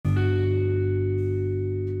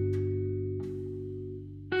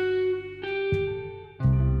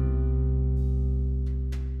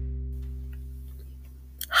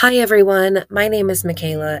Hi, everyone. My name is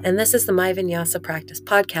Michaela, and this is the My Vinyasa Practice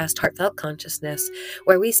podcast, Heartfelt Consciousness,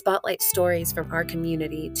 where we spotlight stories from our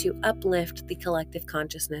community to uplift the collective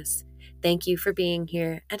consciousness. Thank you for being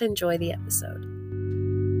here and enjoy the episode.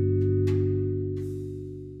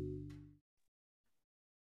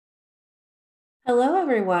 Hello,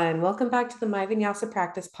 everyone. Welcome back to the My Vinyasa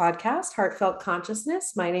Practice podcast, Heartfelt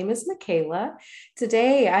Consciousness. My name is Michaela.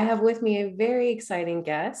 Today, I have with me a very exciting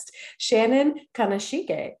guest, Shannon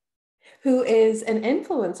Kanashige, who is an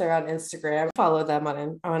influencer on Instagram. Follow them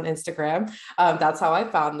on Instagram. That's how I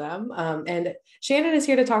found them. And Shannon is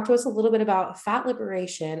here to talk to us a little bit about fat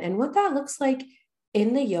liberation and what that looks like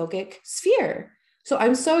in the yogic sphere. So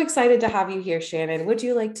I'm so excited to have you here, Shannon. Would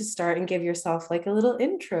you like to start and give yourself like a little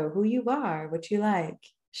intro, who you are, what you like?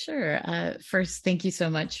 Sure. First, thank you so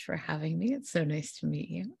much for having me. It's so nice to meet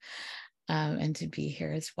you and to be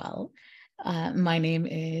here as well. My name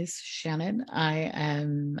is Shannon. I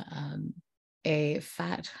am a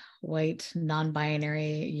fat, white,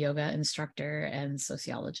 non-binary yoga instructor and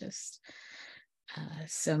sociologist.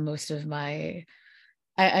 So most of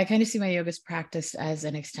I kind of see my yoga's practice as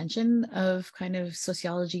an extension of kind of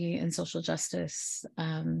sociology and social justice,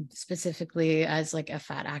 specifically as like a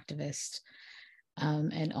fat activist,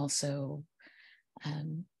 and also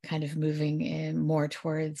kind of moving in more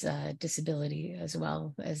towards disability as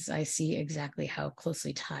well, as I see exactly how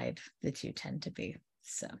closely tied the two tend to be.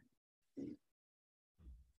 So.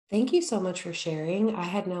 Thank you so much for sharing. I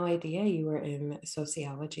had no idea you were in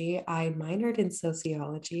sociology. I minored in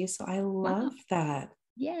sociology, so I love that.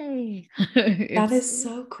 Yay. That is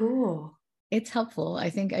so cool. It's helpful. I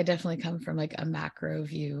think I definitely come from like a macro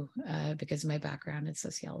view because of my background in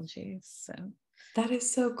sociology. So that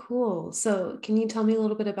is so cool. So can you tell me a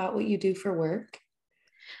little bit about what you do for work?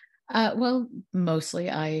 Well,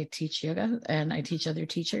 mostly I teach yoga and I teach other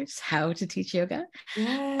teachers how to teach yoga.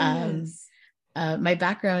 Yes. My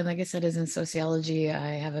background, like I said, is in sociology.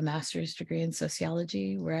 I have a master's degree in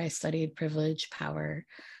sociology where I studied privilege, power,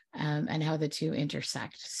 and how the two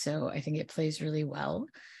intersect. So I think it plays really well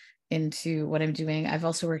into what I'm doing. I've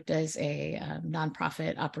also worked as a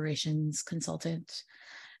nonprofit operations consultant.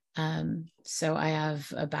 So I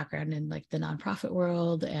have a background in like the nonprofit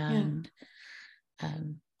world and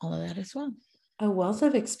all of that as well. A wealth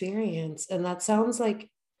of experience. And that sounds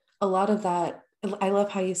like a lot of that. I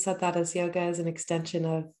love how you said that as yoga as an extension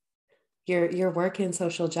of your work in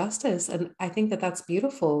social justice. And I think that that's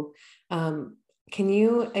beautiful. Can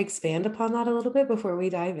you expand upon that a little bit before we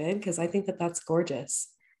dive in? Because I think that that's gorgeous.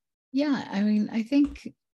 Yeah, I mean, I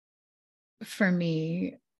think for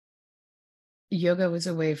me, yoga was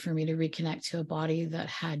a way for me to reconnect to a body that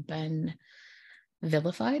had been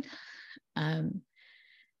vilified. And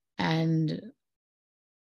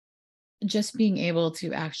just being able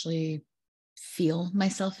to actually feel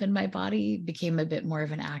myself in my body became a bit more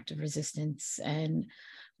of an act of resistance. And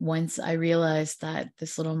once I realized that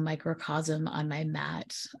this little microcosm on my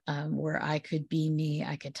mat, where I could be me,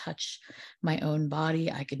 I could touch my own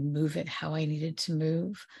body, I could move it how I needed to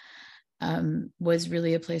move, was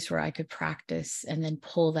really a place where I could practice and then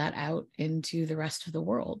pull that out into the rest of the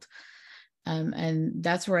world. And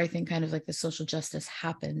that's where I think kind of like the social justice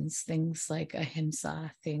happens. Things like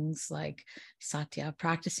ahimsa, things like satya,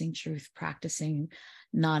 practicing truth, practicing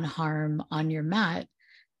non-harm on your mat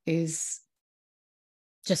is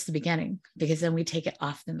just the beginning, because then we take it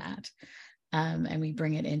off the mat and we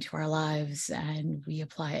bring it into our lives and we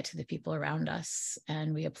apply it to the people around us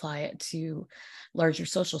and we apply it to larger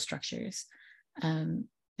social structures. And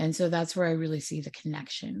so that's where I really see the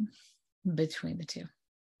connection between the two.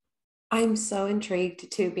 I'm so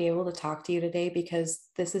intrigued to be able to talk to you today because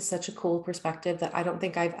this is such a cool perspective that I don't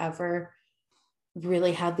think I've ever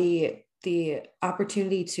really had the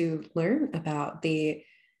opportunity to learn about, the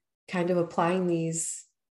kind of applying these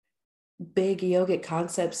big yogic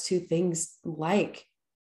concepts to things like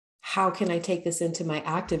how can I take this into my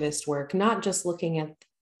activist work, not just looking at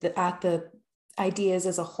the ideas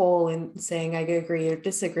as a whole and saying I agree or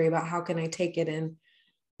disagree about how can I take it and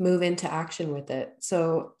move into action with it.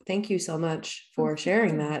 So thank you so much for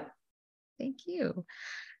sharing that. Thank you.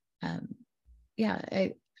 Yeah,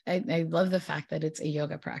 I love the fact that it's a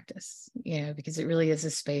yoga practice, because it really is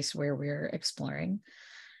a space where we're exploring.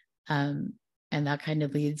 And that kind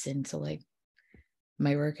of leads into like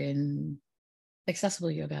my work in accessible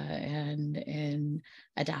yoga and in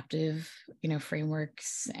adaptive,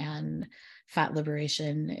 frameworks and fat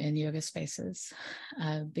liberation in yoga spaces.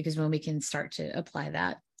 Because when we can start to apply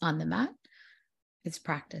that on the mat, it's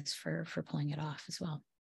practice for pulling it off as well.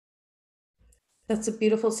 That's a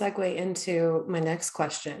beautiful segue into my next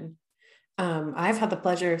question. I've had the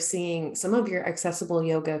pleasure of seeing some of your accessible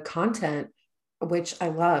yoga content, which I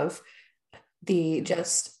love. The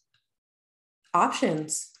just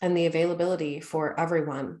options and the availability for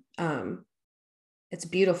everyone. It's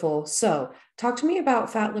beautiful. So, talk to me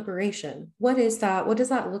about fat liberation. What is that? What does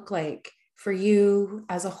that look like for you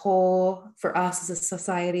as a whole, for us as a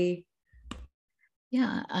society?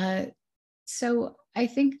 Yeah. So I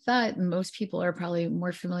think that most people are probably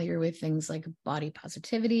more familiar with things like body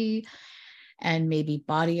positivity and maybe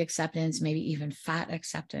body acceptance, maybe even fat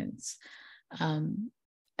acceptance. Um,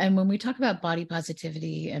 and when we talk about body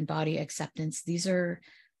positivity and body acceptance, these are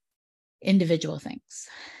individual things.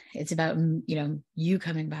 It's about, you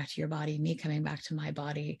coming back to your body, me coming back to my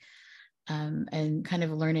body, and kind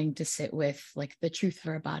of learning to sit with like the truth of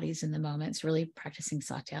our bodies in the moments, really practicing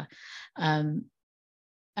satya.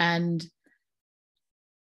 And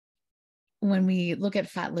when we look at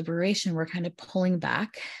fat liberation, we're kind of pulling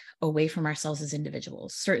back away from ourselves as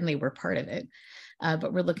individuals. Certainly, we're part of it,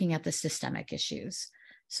 but we're looking at the systemic issues.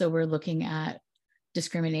 So we're looking at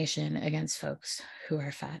discrimination against folks who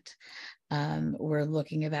are fat. We're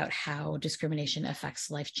looking about how discrimination affects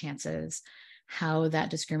life chances, how that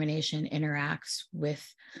discrimination interacts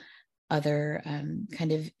with other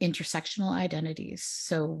kind of intersectional identities.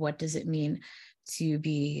 So what does it mean to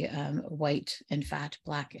be white and fat,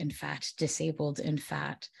 Black and fat, disabled and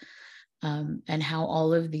fat, and how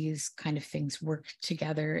all of these kind of things work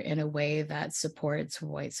together in a way that supports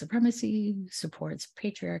white supremacy, supports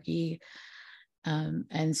patriarchy,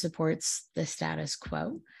 and supports the status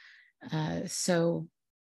quo. So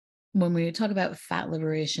when we talk about fat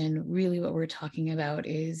liberation, really what we're talking about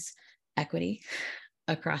is equity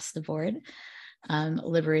across the board,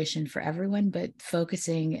 liberation for everyone, but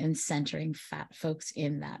focusing and centering fat folks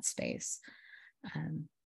in that space.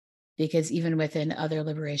 Because even within other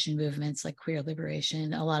liberation movements like queer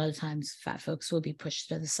liberation, a lot of times fat folks will be pushed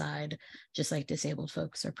to the side, just like disabled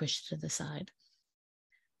folks are pushed to the side.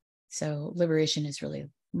 So liberation is really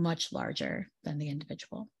much larger than the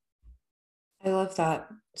individual. I love that.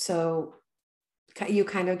 So, you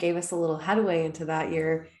kind of gave us a little headway into that,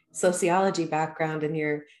 your sociology background and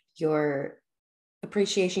your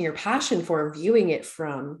appreciation, your passion for viewing it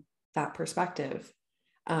from that perspective.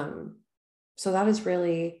 So that is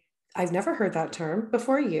really, I've never heard that term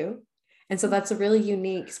before you. And so that's a really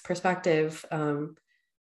unique perspective,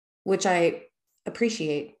 which I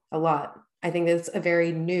appreciate a lot. I think it's a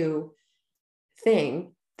very new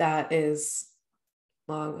thing that is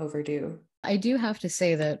long overdue. I do have to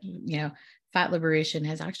say that, fat liberation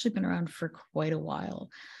has actually been around for quite a while.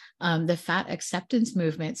 The fat acceptance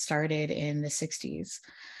movement started in the 60s,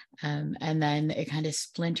 and then it kind of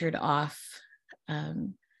splintered off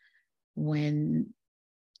when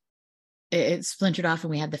it splintered off, and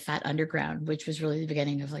we had the fat underground, which was really the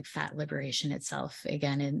beginning of like fat liberation itself,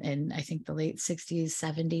 again in I think the late 60s,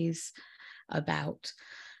 70s about.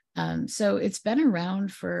 So it's been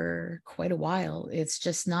around for quite a while. It's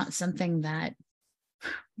just not something that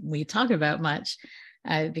we talk about much,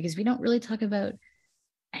 because we don't really talk about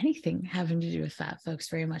anything having to do with fat folks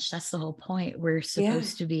very much. That's the whole point. We're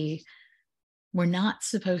not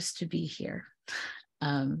supposed to be here.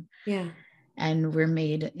 Yeah. And we're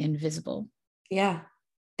made invisible. Yeah.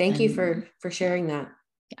 Thank you for sharing that.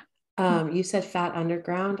 Yeah. You said fat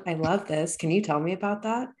underground. I love this. Can you tell me about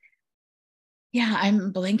that? Yeah,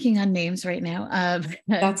 I'm blanking on names right now.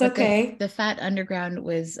 That's okay. The fat underground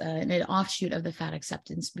was an offshoot of the fat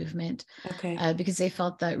acceptance movement, Okay. because they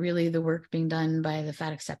felt that really the work being done by the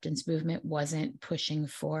fat acceptance movement wasn't pushing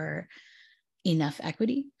for enough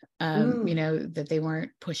equity, that they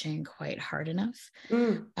weren't pushing quite hard enough.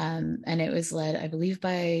 And it was led, I believe,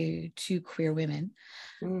 by two queer women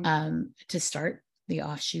to start the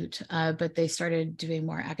offshoot, but they started doing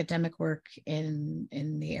more academic work in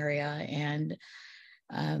the area, and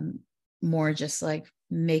more just like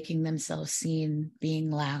making themselves seen, being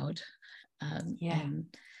loud. And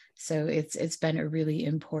so it's been a really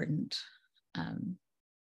important,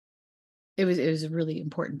 it was a really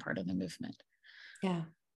important part of the movement. Yeah.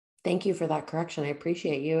 Thank you for that correction. I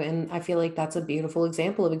appreciate you. And I feel like that's a beautiful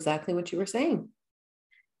example of exactly what you were saying.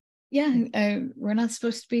 Yeah, we're not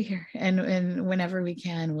supposed to be here, and whenever we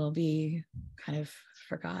can, we'll be kind of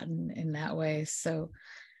forgotten in that way. So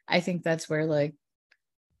I think that's where, like,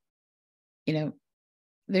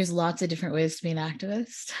 there's lots of different ways to be an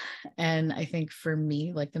activist, and I think for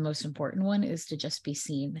me, like, the most important one is to just be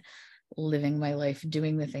seen, living my life,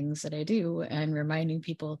 doing the things that I do, and reminding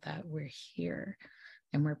people that we're here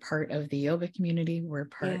and we're part of the yoga community. We're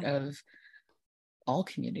part of all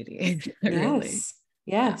communities. Really.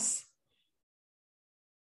 Yes.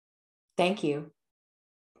 Thank you.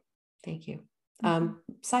 Thank you. Mm-hmm.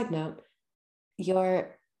 Side note,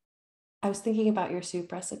 I was thinking about your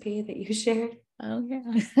soup recipe that you shared. Oh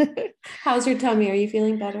yeah. How's your tummy? Are you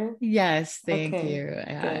feeling better? Yes, thank Okay, you.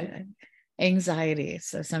 good. Anxiety.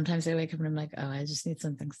 So sometimes I wake up and I'm like, oh, I just need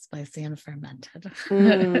something spicy and fermented.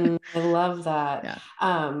 I love that. Yeah.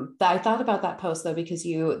 I thought about that post though, because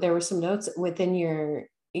there were some notes within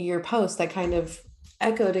your post that kind of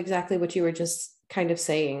echoed exactly what you were just kind of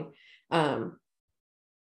saying. Um,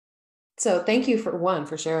 so thank you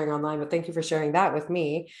for sharing online, but thank you for sharing that with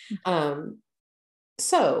me. Um,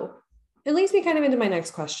 so it leads me kind of into my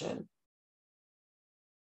next question.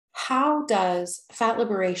 How does fat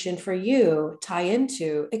liberation for you tie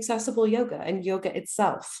into accessible yoga and yoga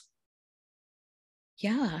itself?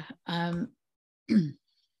 Yeah.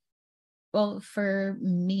 Well, for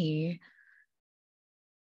me,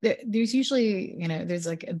 there's usually, there's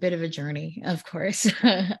like a bit of a journey, of course.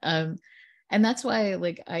 And that's why,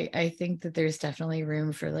 like, I think that there's definitely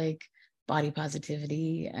room for like body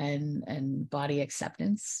positivity and body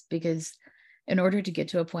acceptance, because in order to get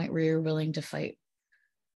to a point where you're willing to fight,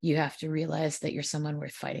 you have to realize that you're someone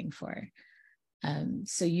worth fighting for.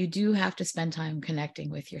 So you do have to spend time connecting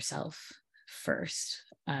with yourself first.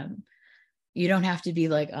 You don't have to be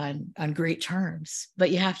like on great terms, but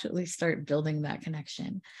you have to at least start building that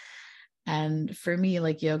connection. And for me,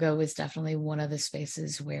 like, yoga was definitely one of the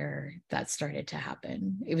spaces where that started to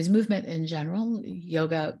happen. It was movement in general.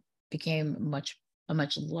 Yoga became a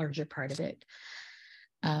much larger part of it.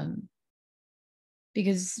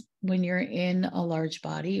 Because when you're in a large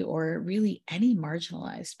body, or really any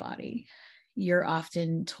marginalized body, you're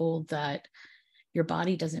often told that your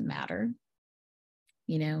body doesn't matter.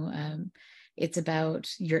 you know um, it's about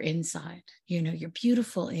your inside, your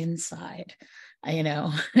beautiful inside, you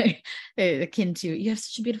know akin to, you have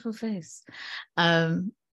such a beautiful face.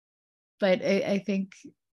 um, but I think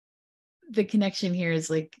the connection here is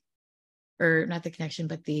like, or not the connection,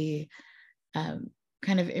 but the um,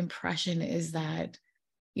 kind of impression is that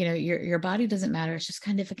your body doesn't matter. It's just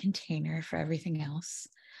kind of a container for everything else.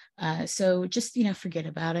 So just forget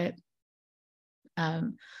about it.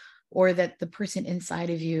 um, or that the person inside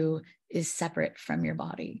of you is separate from your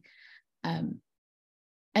body. um,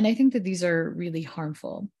 and I think that these are really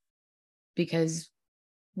harmful, because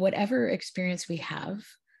whatever experience we have,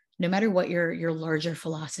 no matter what your larger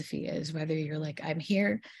philosophy is, whether you're like, I'm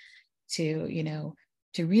here to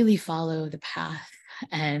to really follow the path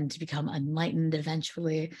and to become enlightened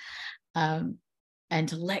eventually, um, and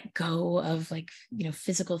to let go of like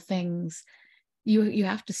physical things, you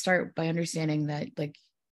have to start by understanding that, like,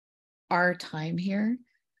 our time here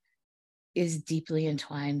is deeply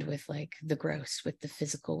entwined with like the gross, with the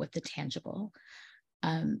physical, with the tangible.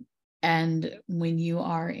 um, and when you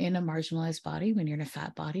are in a marginalized body, when you're in a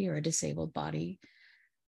fat body or a disabled body,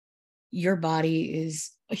 your body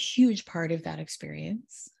is a huge part of that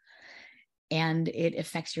experience, and it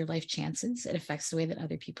affects your life chances. It affects the way that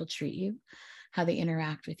other people treat you, how they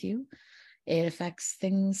interact with you. It affects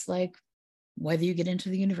things like whether you get into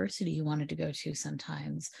the university you wanted to go to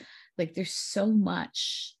sometimes. Like, there's so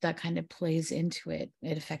much that kind of plays into it.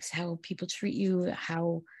 It affects how people treat you,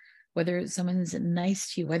 how, whether someone's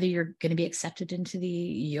nice to you, whether you're going to be accepted into the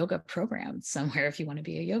yoga program somewhere if you want to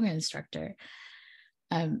be a yoga instructor.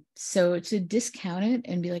 So to discount it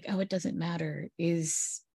and be like, oh, it doesn't matter,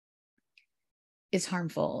 is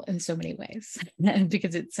harmful in so many ways.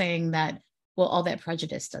 Because it's saying that, well, all that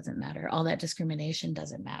prejudice doesn't matter, all that discrimination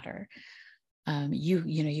doesn't matter.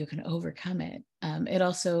 You can overcome it. It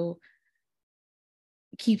also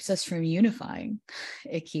keeps us from unifying.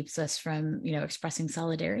 It keeps us from expressing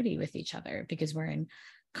solidarity with each other, because we're in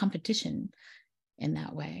competition in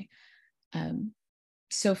that way.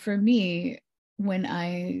 So for me, when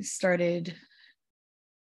I started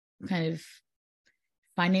kind of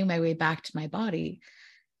finding my way back to my body,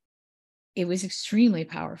 it was extremely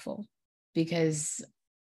powerful, because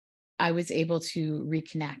I was able to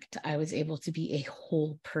reconnect. I was able to be a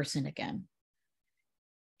whole person again.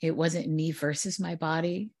 It wasn't me versus my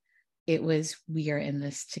body. It was, we are in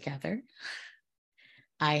this together.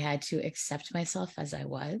 I had to accept myself as I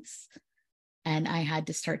was. And I had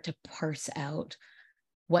to start to parse out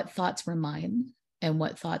what thoughts were mine and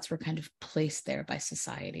what thoughts were kind of placed there by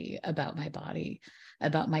society about my body,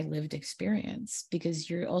 about my lived experience, because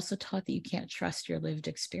you're also taught that you can't trust your lived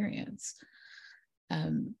experience.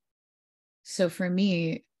 So for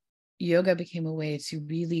me, yoga became a way to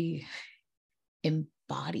really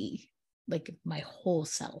embody like my whole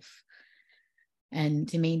self, and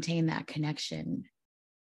to maintain that connection.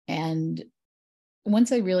 And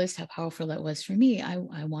once I realized how powerful that was for me, I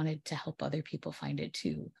wanted to help other people find it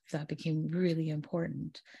too. That became really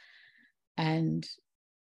important. And,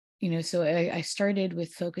 so I started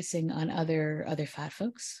with focusing on other fat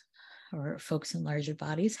folks, or folks in larger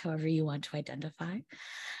bodies, however you want to identify.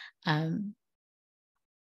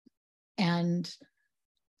 And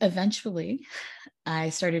eventually I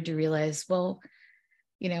started to realize, well,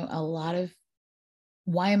 a lot of,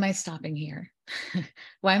 why am I stopping here?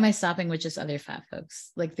 Why am I stopping with just other fat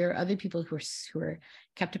folks? Like, there are other people who are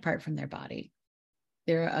kept apart from their body.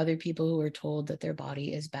 There are other people who are told that their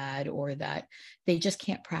body is bad, or that they just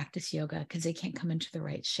can't practice yoga because they can't come into the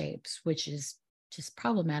right shapes, which is just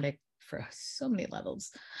problematic for so many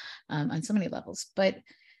levels, on so many levels. But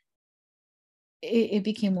it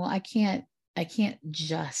became, well, I can't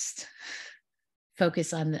just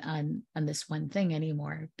focus on this one thing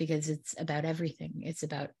anymore, because it's about everything. It's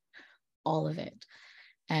about all of it.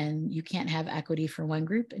 And you can't have equity for one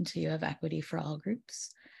group until you have equity for all groups.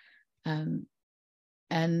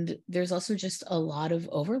 And there's also just a lot of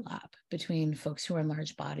overlap between folks who are in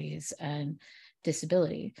large bodies and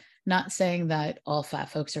disability. Not saying that all fat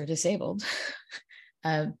folks are disabled,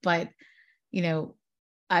 but,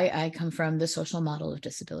 I come from the social model of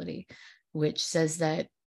disability, which says that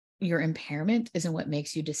your impairment isn't what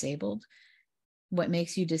makes you disabled. What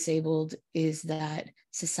makes you disabled is that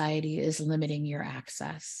society is limiting your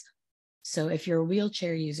access. So if you're a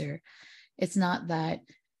wheelchair user, it's not that,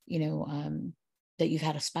 that you've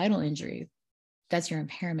had a spinal injury. That's your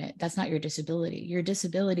impairment. That's not your disability. Your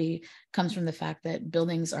disability comes from the fact that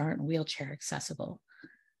buildings aren't wheelchair accessible,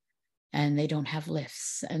 and they don't have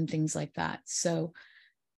lifts and things like that. So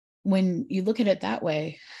when you look at it that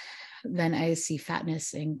way, then I see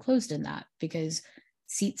fatness enclosed in that, because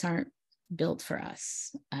seats aren't built for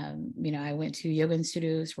us. I went to yoga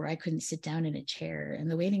studios where I couldn't sit down in a chair in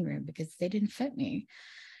the waiting room because they didn't fit me.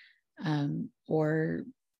 Or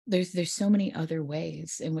there's so many other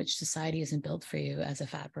ways in which society isn't built for you as a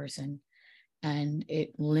fat person, and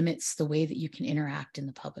it limits the way that you can interact in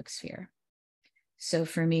the public sphere. So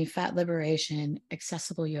for me, fat liberation,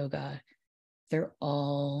 accessible yoga, they're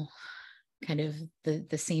all kind of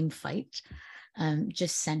the same fight,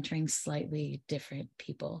 just centering slightly different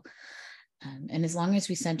people. And as long as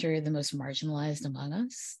we center the most marginalized among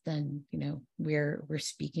us, then, we're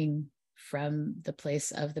speaking from the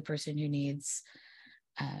place of the person who needs,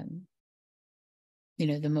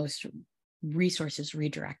 the most resources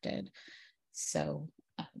redirected. So,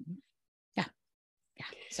 yeah,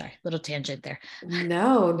 sorry, little tangent there.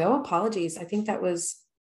 No apologies. I think that was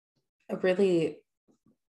a really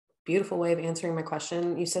beautiful way of answering my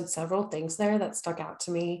question. You said several things there that stuck out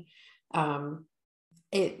to me.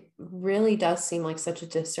 It really does seem like such a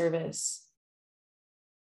disservice,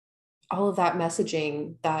 all of that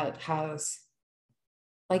messaging that has,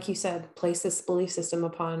 like you said, placed this belief system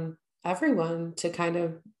upon everyone to kind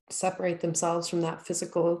of separate themselves from that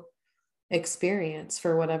physical experience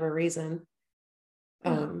for whatever reason.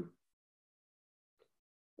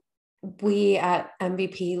 We at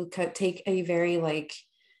MVP could take a very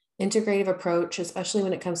integrative approach, especially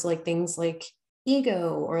when it comes to things like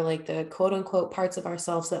ego, or the quote unquote parts of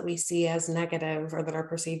ourselves that we see as negative or that are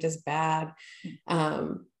perceived as bad.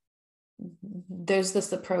 There's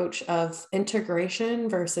this approach of integration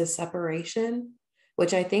versus separation,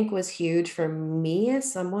 which I think was huge for me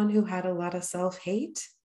as someone who had a lot of self-hate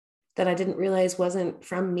that I didn't realize wasn't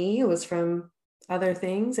from me. It was from other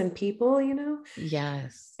things and people,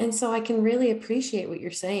 Yes. And so I can really appreciate what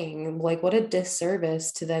you're saying. What a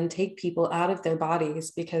disservice to then take people out of their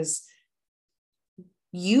bodies because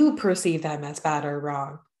you perceive them as bad or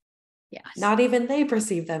wrong. Yes. Not even they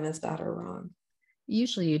perceive them as bad or wrong.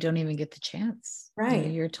 Usually you don't even get the chance. Right.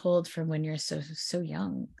 You're told from when you're so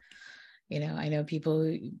young. I know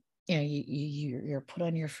people, you're put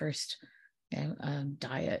on your first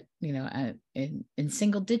diet, in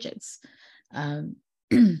single digits. And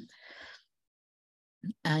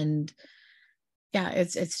yeah,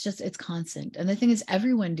 it's constant. And the thing is,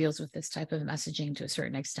 everyone deals with this type of messaging to a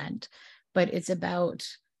certain extent, but it's about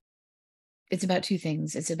two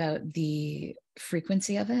things. It's about the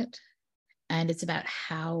frequency of it, and it's about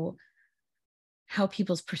how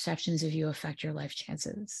people's perceptions of you affect your life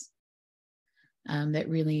chances. That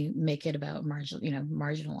really make it about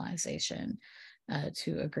marginalization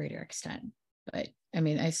to a greater extent. But I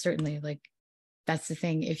mean, I certainly that's the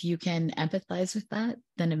thing. If you can empathize with that,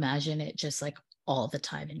 then imagine it just all the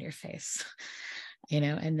time in your face,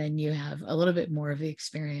 and then you have a little bit more of the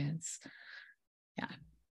experience.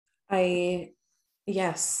 Yeah.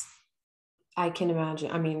 Yes, I can imagine.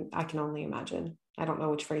 I mean, I can only imagine. I don't know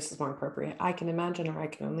which phrase is more appropriate. I can imagine, or I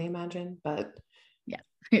can only imagine, but yeah,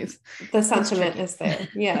 the sentiment is there.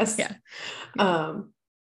 Yes. Yeah.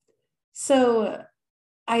 So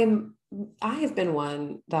I'm I have been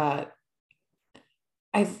one that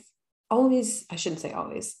I shouldn't say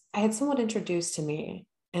always, I had someone introduced to me,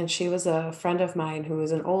 and she was a friend of mine who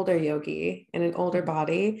was an older yogi in an older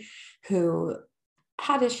body who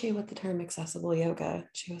had issue with the term accessible yoga.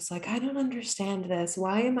 She was like, I don't understand this.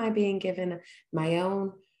 Why am I being given my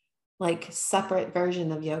own like separate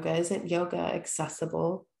version of yoga? Isn't yoga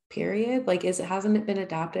accessible? Period. Like, hasn't it been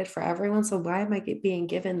adapted for everyone? So why am I being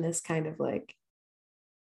given this kind of like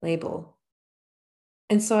label?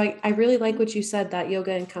 And so I really like what you said, that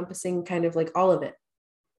yoga encompassing kind of like all of it.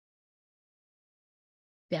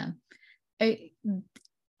 Yeah.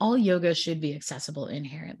 All yoga should be accessible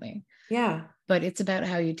inherently. Yeah. But it's about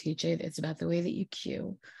how you teach it. It's about the way that you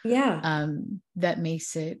cue. Yeah. That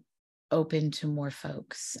makes it open to more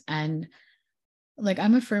folks. And like,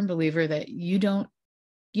 I'm a firm believer that you don't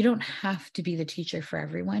have to be the teacher for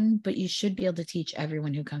everyone, but you should be able to teach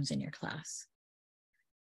everyone who comes in your class.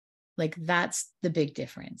 Like, that's the big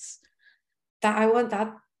difference. I want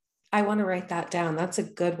to write that down. That's a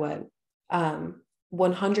good one.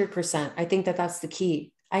 100%. I think that that's the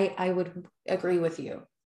key. I would agree with you.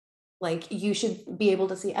 Like, you should be able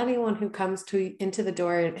to see anyone who comes into the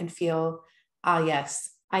door and feel, yes,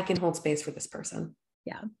 I can hold space for this person.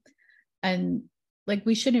 Yeah. And like,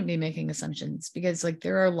 we shouldn't be making assumptions, because like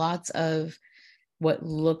there are lots of what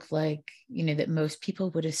look like, that most people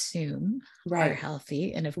would assume are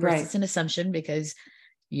healthy. And of course, it's an assumption, because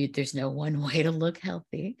there's no one way to look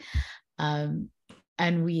healthy. And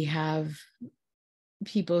we have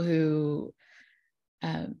people who,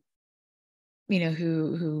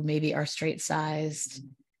 who maybe are straight sized,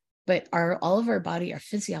 but all of our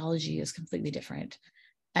physiology is completely different.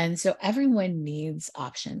 And so everyone needs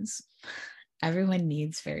options. Everyone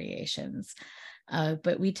needs variations,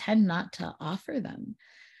 but we tend not to offer them.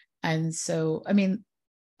 And so, I mean,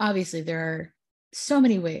 obviously there are so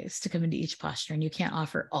many ways to come into each posture, and you can't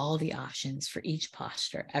offer all the options for each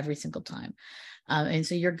posture every single time. And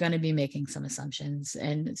so you're going to be making some assumptions.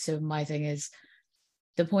 And so my thing is,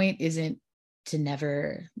 the point isn't to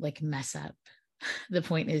never like mess up. The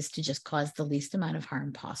point is to just cause the least amount of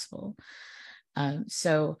harm possible.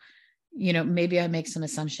 So, maybe I make some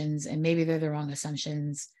assumptions, and maybe they're the wrong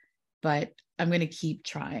assumptions, but I'm going to keep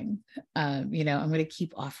trying. I'm going to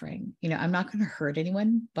keep offering. I'm not going to hurt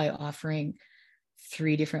anyone by offering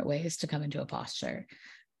 3 different ways to come into a posture.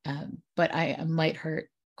 But I might hurt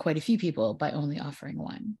quite a few people by only offering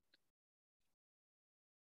one.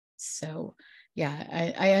 So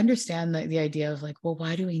yeah, I understand the idea of like, well,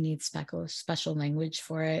 why do we need special language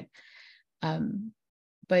for it?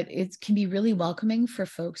 But it can be really welcoming for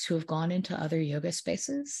folks who have gone into other yoga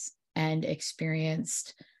spaces and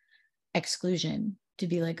experienced exclusion, to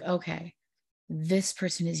be like, okay, this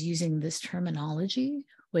person is using this terminology,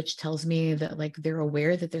 which tells me that like they're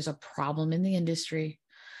aware that there's a problem in the industry,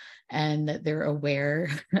 and that they're aware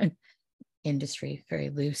industry, very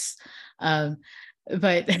loose,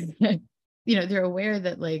 but they're aware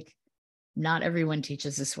that like not everyone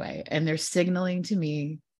teaches this way, and they're signaling to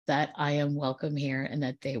me that I am welcome here, and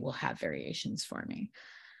that they will have variations for me.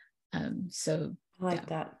 So I like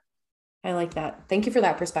that. I like that. Thank you for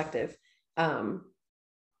that perspective. That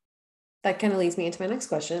kind of leads me into my next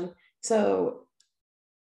question. So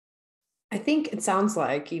I think it sounds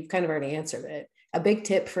like you've kind of already answered it. A big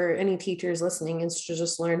tip for any teachers listening is to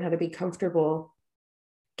just learn how to be comfortable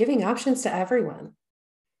giving options to everyone.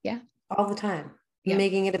 Yeah. All the time. Yeah.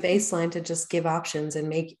 Making it a baseline to just give options and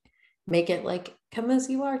make it like, come as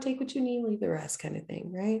you are, take what you need, leave the rest kind of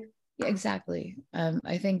thing, right? Yeah, exactly.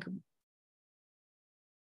 I think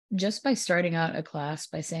just by starting out a class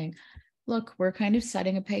by saying, look, we're kind of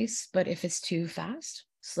setting a pace, but if it's too fast,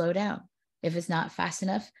 slow down. If it's not fast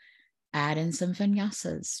enough, add in some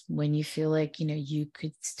vinyasas when you feel like, you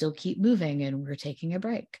could still keep moving and we're taking a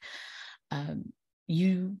break.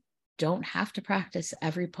 You don't have to practice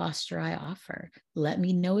every posture I offer. Let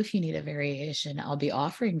me know if you need a variation. I'll be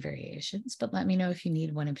offering variations, but let me know if you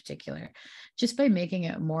need one in particular. Just by making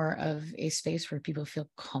it more of a space where people feel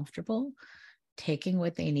comfortable taking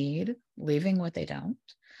what they need, leaving what they don't.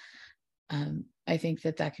 I think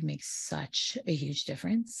that can make such a huge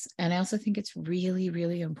difference. And I also think it's really,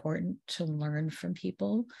 really important to learn from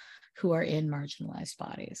people who are in marginalized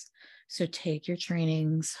bodies. So take your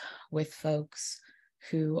trainings with folks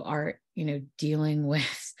who are, dealing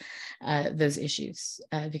with those issues,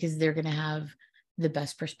 because they're going to have the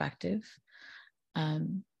best perspective.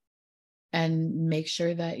 And make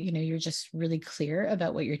sure that, you're just really clear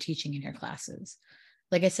about what you're teaching in your classes.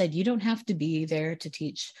 Like I said, you don't have to be there to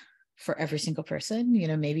teach for every single person.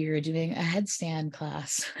 Maybe you're doing a headstand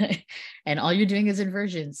class and all you're doing is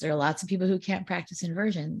inversions. There are lots of people who can't practice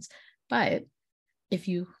inversions. But if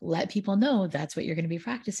you let people know that's what you're going to be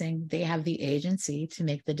practicing, they have the agency to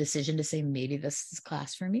make the decision to say, maybe this is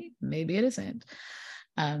class for me, maybe it isn't.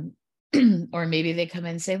 Or maybe they come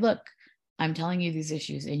in and say, look, I'm telling you these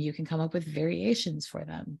issues and you can come up with variations for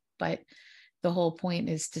them. But the whole point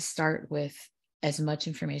is to start with as much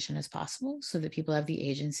information as possible so that people have the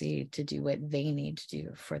agency to do what they need to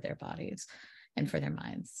do for their bodies and for their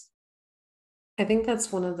minds. I think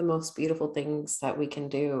that's one of the most beautiful things that we can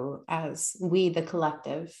do as we, the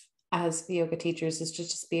collective, as yoga teachers, is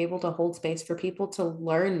just be able to hold space for people to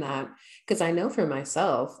learn that. Because I know for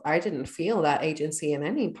myself, I didn't feel that agency in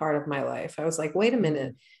any part of my life. I was like, wait a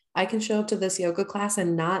minute, I can show up to this yoga class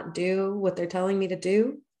and not do what they're telling me to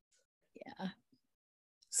do. Yeah.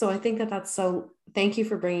 So I think that that's so, thank you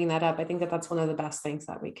for bringing that up. I think that that's one of the best things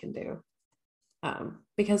that we can do.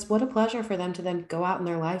 Because what a pleasure for them to then go out in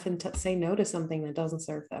their life and say no to something that doesn't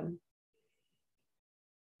serve them.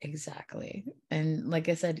 Exactly. And like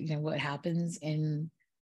I said, what happens on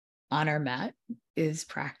our mat is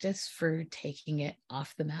practice for taking it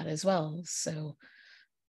off the mat as well. So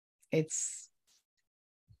it's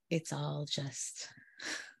all just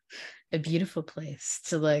a beautiful place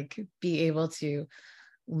to like be able to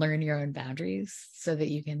learn your own boundaries so that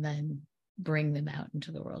you can then bring them out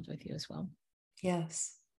into the world with you as well.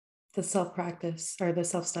 Yes. The self-practice, or the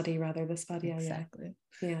self-study rather, the study. Exactly.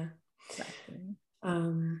 Yeah. Exactly.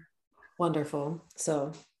 Wonderful.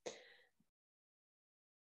 So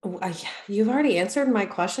you've already answered my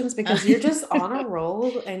questions because you're just on a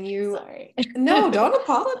roll and Sorry. No, don't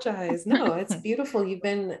apologize. No, it's beautiful.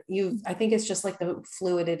 I think it's just like the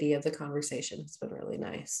fluidity of the conversation. It's been really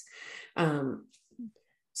nice.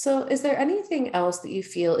 So is there anything else that you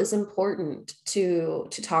feel is important to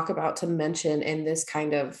talk about, to mention in this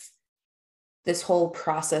kind of, this whole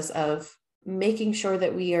process of making sure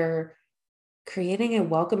that we are creating a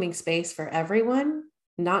welcoming space for everyone,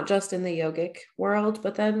 not just in the yogic world,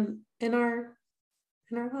 but then in our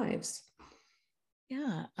lives?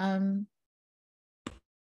 Yeah.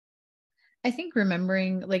 I think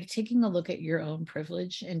remembering, like taking a look at your own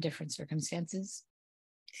privilege in different circumstances,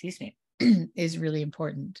 excuse me, is really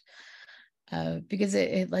important because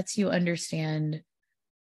it lets you understand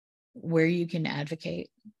where you can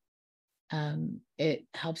advocate. It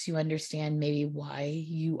helps you understand maybe why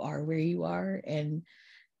you are where you are and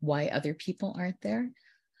why other people aren't there.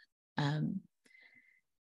 And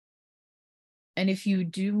if you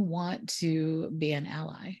do want to be an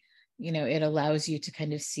ally, it allows you to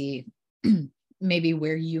kind of see maybe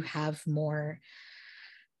where you have more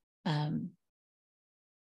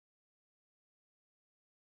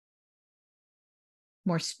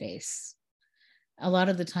more space. A lot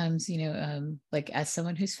of the times, like as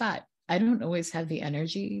someone who's fat, I don't always have the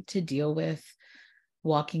energy to deal with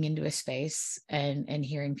walking into a space and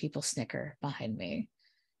hearing people snicker behind me,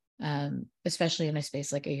 especially in a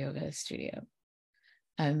space like a yoga studio.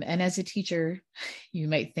 And as a teacher, you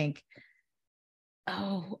might think,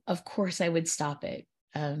 oh, of course I would stop it.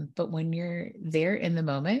 But when you're there in the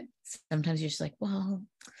moment, sometimes you're just like, well,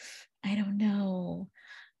 I don't know.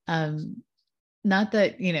 Not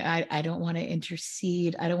that, I don't want to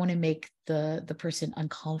intercede. I don't want to make the person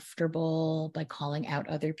uncomfortable by calling out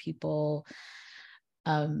other people.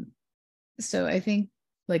 So I think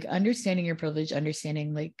like understanding your privilege,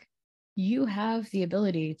 understanding like you have the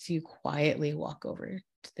ability to quietly walk over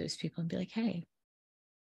to those people and be like, hey,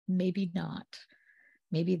 maybe not.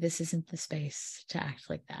 Maybe this isn't the space to act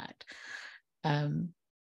like that.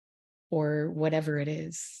 Or whatever it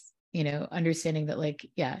is, understanding that like,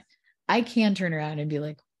 yeah, I can turn around and be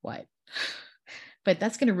like, what? But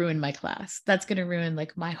that's going to ruin my class. That's going to ruin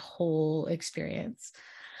like my whole experience.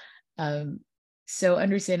 So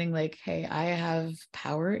understanding like, hey, I have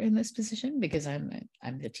power in this position because I'm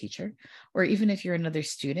the teacher. Or even if you're another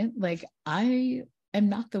student, like I am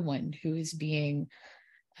not the one who is being,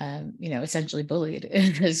 essentially bullied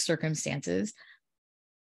in those circumstances.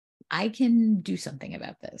 I can do something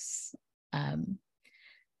about this.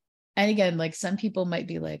 And again, like some people might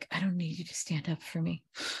be like, I don't need you to stand up for me.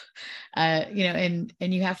 And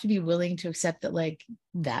you have to be willing to accept that like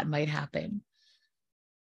that might happen.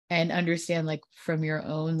 And understand like from your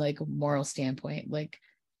own like moral standpoint, like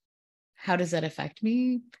how does that affect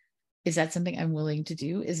me? Is that something I'm willing to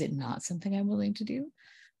do? Is it not something I'm willing to do?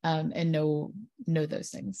 And know those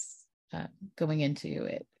things going into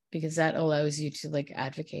it, because that allows you to like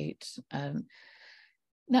advocate,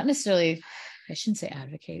 not necessarily, I shouldn't say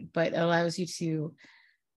advocate, but allows you to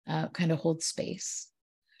kind of hold space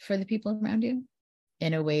for the people around you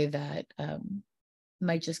in a way that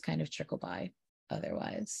might just kind of trickle by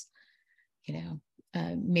otherwise.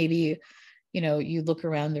 Maybe you look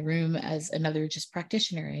around the room as another just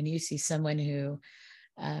practitioner and you see someone who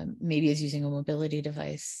maybe is using a mobility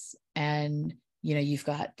device, and you've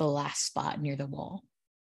got the last spot near the wall,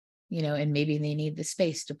 and maybe they need the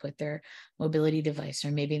space to put their mobility device,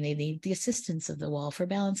 or maybe they need the assistance of the wall for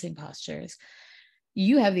balancing postures.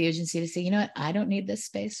 You have the agency to say, what, I don't need this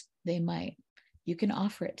space. They might. You can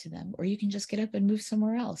offer it to them, or you can just get up and move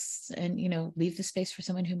somewhere else and, leave the space for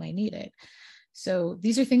someone who might need it. So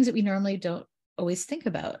these are things that we normally don't always think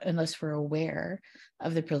about unless we're aware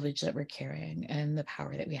of the privilege that we're carrying and the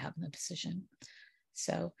power that we have in the position.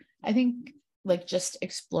 So I think just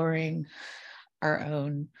exploring our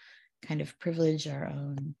own kind of privilege, our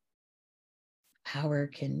own power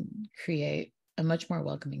can create a much more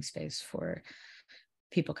welcoming space for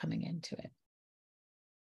people coming into it.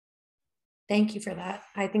 Thank you for that.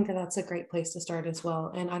 I think that that's a great place to start as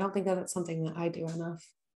well. And I don't think that that's something that I do enough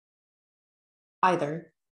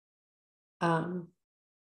either.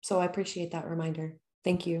 So I appreciate that reminder.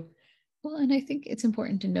 Thank you. Well, and I think it's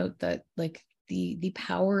important to note that the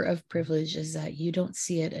power of privilege is that you don't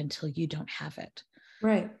see it until you don't have it.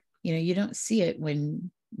 Right. You don't see it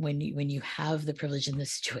when you have the privilege in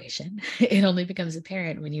this situation. It only becomes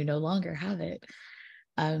apparent when you no longer have it.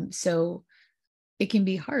 So it can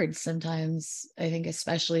be hard sometimes, I think,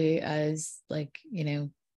 especially as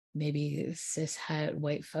maybe cis-het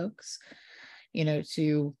white folks,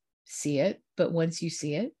 to see it. But once you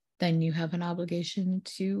see it, then you have an obligation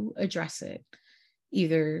to address it.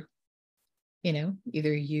 Either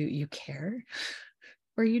you care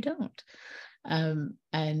or you don't. And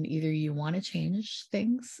either you want to change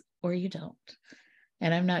things or you don't.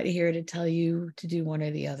 And I'm not here to tell you to do one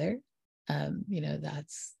or the other.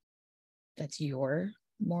 That's your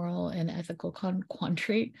moral and ethical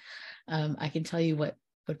quandary. I can tell you what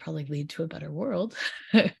would probably lead to a better world.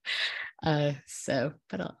 But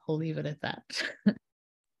I'll leave it at that.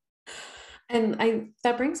 And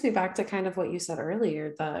that brings me back to kind of what you said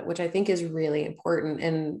earlier, which I think is really important,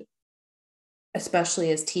 and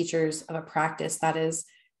especially as teachers of a practice that is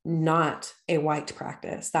not a white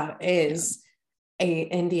practice, that is a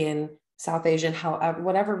Indian, South Asian, however,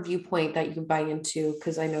 whatever viewpoint that you buy into,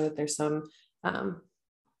 because I know that there's some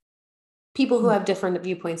people who have different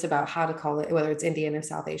viewpoints about how to call it, whether it's Indian or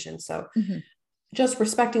South Asian. So just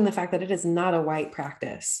respecting the fact that it is not a white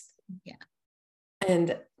practice. Yeah.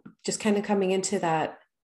 And just kind of coming into that,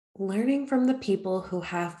 learning from the people who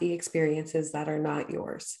have the experiences that are not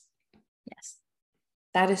yours. Yes.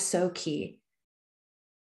 That is so key.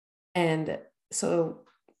 And so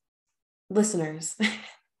listeners,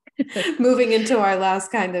 moving into our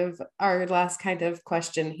last kind of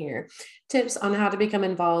question here, tips on how to become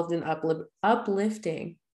involved in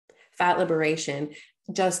uplifting fat liberation,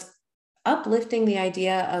 just uplifting the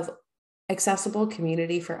idea of accessible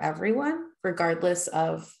community for everyone, regardless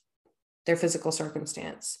of their physical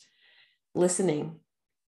circumstance. Listening.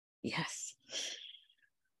 Yes.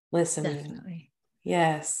 Listening. Definitely.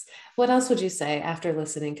 Yes. What else would you say after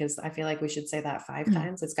listening? Because I feel like we should say that 5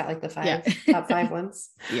 times. It's got the top 5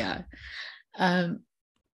 ones. Yeah.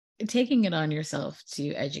 Taking it on yourself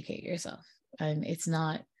to educate yourself. It's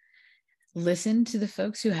not, listen to the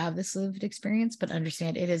folks who have this lived experience, but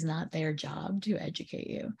understand it is not their job to educate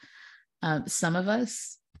you. Some of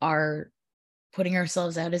us are putting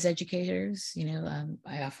ourselves out as educators.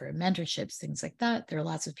 I offer mentorships, things like that. There are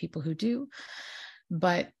lots of people who do,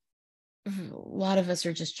 but a lot of us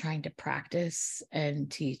are just trying to practice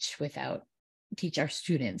and teach our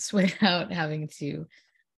students without having to,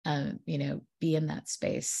 be in that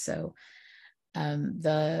space. So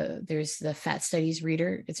there's the Fat Studies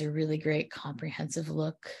Reader. It's a really great comprehensive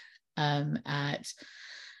look at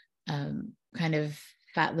kind of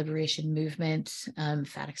fat liberation movement,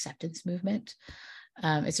 fat acceptance movement.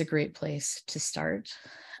 It's a great place to start.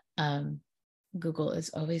 Google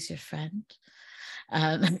is always your friend.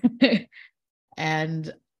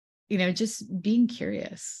 And, just being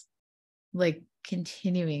curious,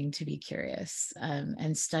 continuing to be curious,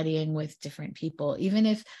 and studying with different people, even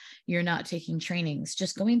if you're not taking trainings,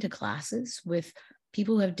 just going to classes with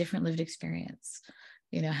people who have different lived experience.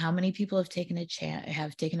 How many people have taken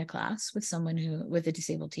a class with with a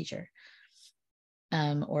disabled teacher,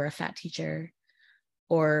 or a fat teacher,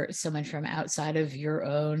 or someone from outside of your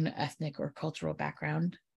own ethnic or cultural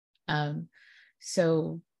background.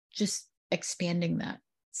 So just expanding that,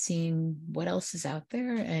 seeing what else is out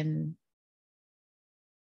there and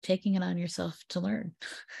taking it on yourself to learn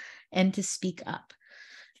and to speak up.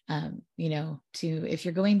 If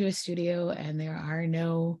you're going to a studio and there are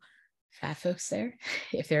no fat folks there,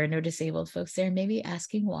 if there are no disabled folks there, maybe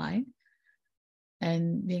asking why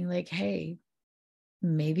and being like, hey,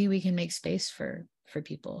 maybe we can make space for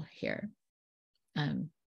people here.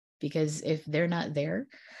 Because if they're not there,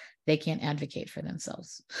 they can't advocate for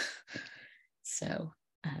themselves. So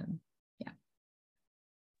yeah.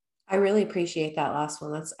 I really appreciate that last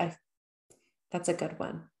one. That's a good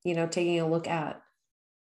one. Taking a look at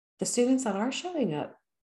the students that are showing up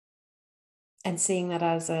and seeing that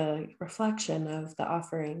as a reflection of the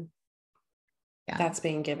offering that's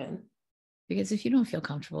being given. Because if you don't feel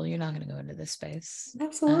comfortable, you're not going to go into this space.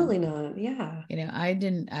 Absolutely not. Yeah. I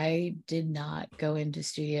did not go into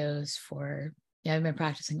studios I've been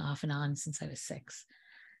practicing off and on since I was 6.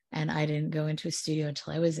 And I didn't go into a studio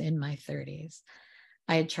until I was in my 30s.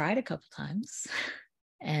 I had tried a couple times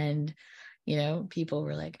and, people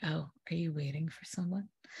were like, oh, are you waiting for someone?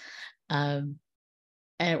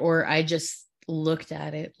 Or I just looked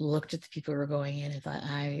at the people who were going in and thought,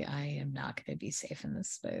 I am not going to be safe in this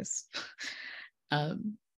space.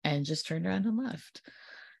 And just turned around and left.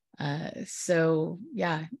 So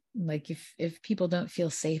yeah, like if people don't feel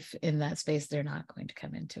safe in that space, they're not going to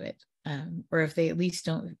come into it. Or if they at least,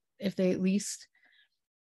 I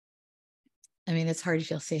mean, it's hard to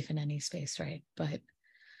feel safe in any space, right? But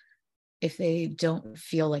if they don't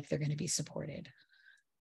feel like they're going to be supported,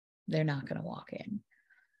 they're not going to walk in.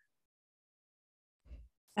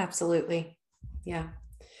 Absolutely. Yeah.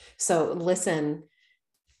 So listen,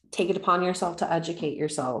 take it upon yourself to educate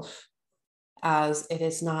yourself, as it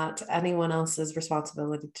is not anyone else's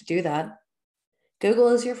responsibility to do that. Google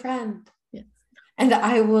is your friend. Yes. And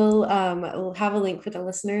I will have a link for the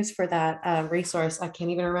listeners for that resource. I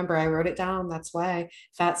can't even remember. I wrote it down. That's why.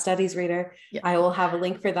 Fat Studies Reader. Yeah. I will have a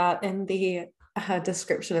link for that in the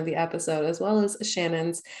description of the episode, as well as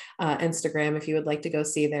Shannon's Instagram, if you would like to go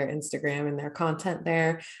see their Instagram and their content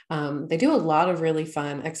there. They do a lot of really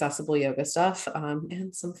fun, accessible yoga stuff,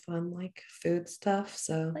 and some fun like food stuff.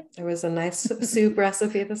 So there was a nice soup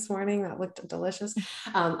recipe this morning that looked delicious.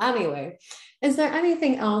 Anyway, is there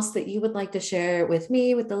anything else that you would like to share with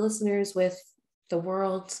me, with the listeners, with the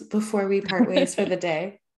world before we part ways for the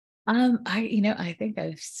day? I think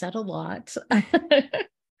I've said a lot.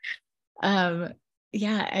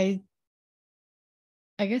 Yeah, I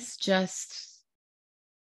guess just,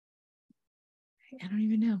 I don't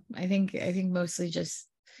even know. I think mostly just,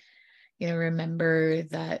 remember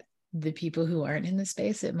that the people who aren't in the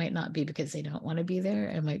space, it might not be because they don't want to be there.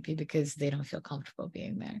 It might be because they don't feel comfortable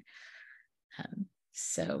being there.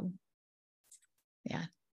 So yeah,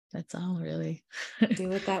 that's all really. Do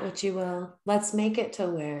with that what you will. Let's make it to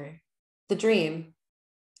where the dream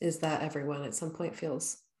is that everyone at some point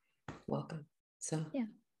feels welcome. So yeah,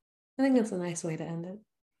 I think that's a nice way to end it.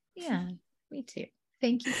 Yeah, me too.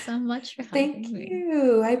 Thank you so much for having me. Thank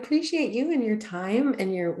you. I appreciate you and your time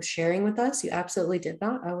and your sharing with us. You absolutely did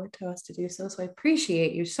not owe it to us to do so. So I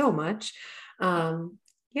appreciate you so much.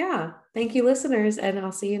 Yeah. Thank you, listeners, and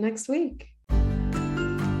I'll see you next week.